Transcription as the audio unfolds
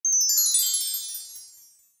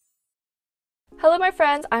Hello my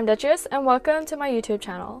friends, I'm Duchess and welcome to my YouTube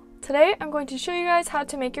channel. Today I'm going to show you guys how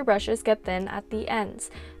to make your brushes get thin at the ends.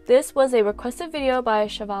 This was a requested video by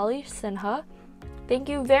Shavali Sinha. Thank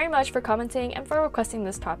you very much for commenting and for requesting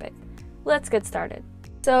this topic. Let's get started.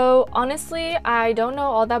 So honestly, I don't know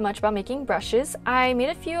all that much about making brushes. I made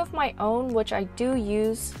a few of my own which I do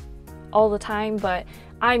use all the time, but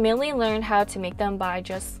I mainly learned how to make them by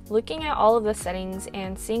just looking at all of the settings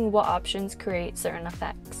and seeing what options create certain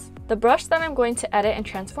effects. The brush that I'm going to edit and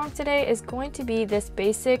transform today is going to be this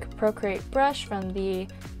basic Procreate brush from the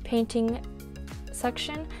painting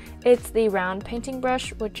section. It's the round painting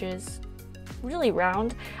brush, which is really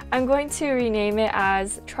round. I'm going to rename it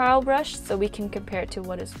as trial brush so we can compare it to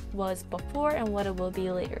what it was before and what it will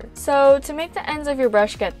be later. So to make the ends of your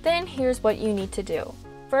brush get thin, here's what you need to do.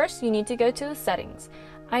 First, you need to go to the settings.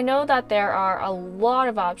 I know that there are a lot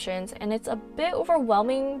of options and it's a bit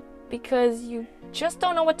overwhelming because you just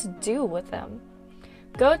don't know what to do with them.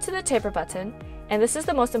 Go to the taper button, and this is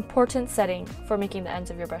the most important setting for making the ends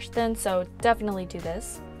of your brush thin, so definitely do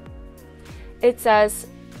this. It says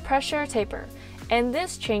pressure taper, and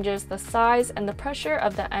this changes the size and the pressure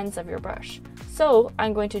of the ends of your brush. So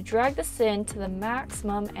I'm going to drag this in to the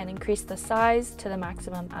maximum and increase the size to the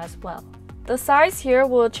maximum as well. The size here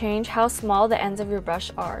will change how small the ends of your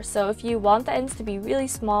brush are, so if you want the ends to be really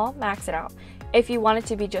small, max it out. If you want it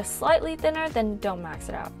to be just slightly thinner, then don't max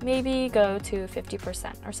it out. Maybe go to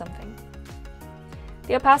 50% or something.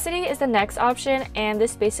 The opacity is the next option, and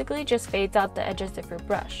this basically just fades out the edges of your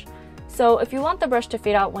brush. So if you want the brush to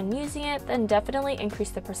fade out when using it, then definitely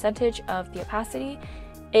increase the percentage of the opacity.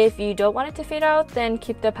 If you don't want it to fade out, then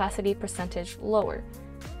keep the opacity percentage lower.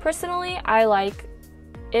 Personally, I like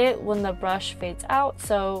it when the brush fades out,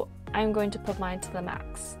 so I'm going to put mine to the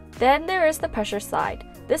max. Then there is the pressure slide.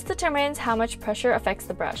 This determines how much pressure affects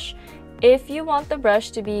the brush. If you want the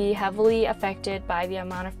brush to be heavily affected by the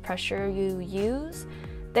amount of pressure you use,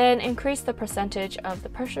 then increase the percentage of the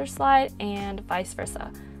pressure slide and vice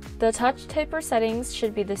versa. The touch taper settings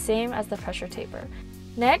should be the same as the pressure taper.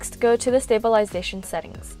 Next, go to the stabilization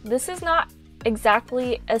settings. This is not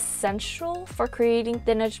exactly essential for creating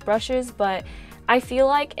thin edge brushes, but I feel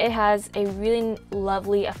like it has a really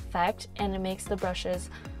lovely effect and it makes the brushes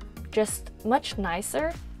just much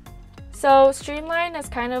nicer. So streamline is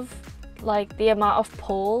kind of like the amount of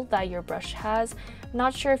pull that your brush has.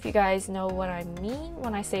 Not sure if you guys know what I mean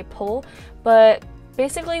when I say pull, but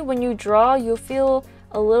basically when you draw, you'll feel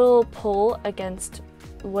a little pull against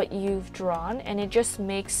what you've drawn, and it just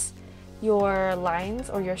makes your lines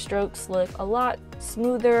or your strokes look a lot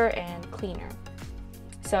smoother and cleaner.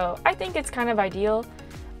 So I think it's kind of ideal.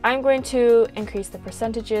 I'm going to increase the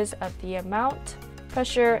percentages of the amount,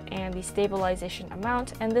 pressure, and the stabilization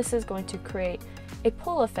amount, and this is going to create a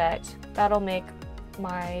pull effect that'll make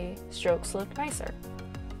my strokes look nicer.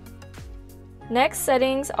 Next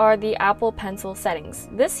settings are the Apple Pencil settings.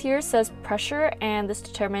 This here says pressure, and this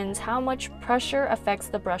determines how much pressure affects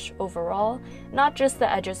the brush overall, not just the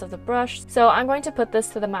edges of the brush. So I'm going to put this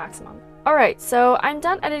to the maximum. Alright, so I'm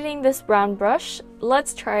done editing this round brush.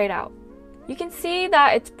 Let's try it out. You can see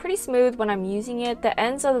that it's pretty smooth when I'm using it. The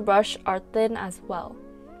ends of the brush are thin as well.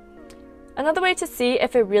 Another way to see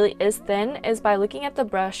if it really is thin is by looking at the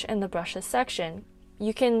brush in the brushes section.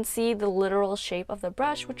 You can see the literal shape of the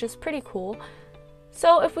brush, which is pretty cool.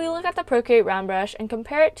 So if we look at the Procreate round brush and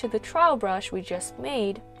compare it to the trial brush we just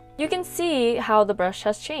made, you can see how the brush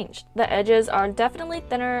has changed. The edges are definitely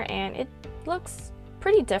thinner and it looks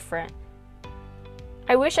pretty different.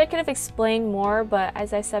 I wish I could have explained more, but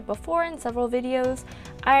as I said before in several videos,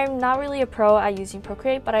 I'm not really a pro at using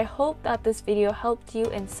Procreate, but I hope that this video helped you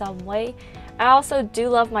in some way. I also do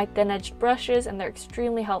love my thin-edged brushes and they're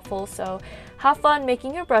extremely helpful, so have fun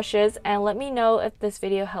making your brushes and let me know if this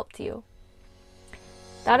video helped you.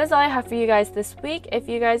 That is all I have for you guys this week. If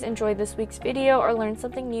you guys enjoyed this week's video or learned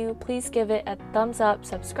something new, please give it a thumbs up,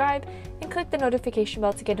 subscribe, and click the notification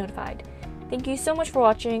bell to get notified. Thank you so much for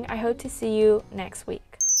watching. I hope to see you next week.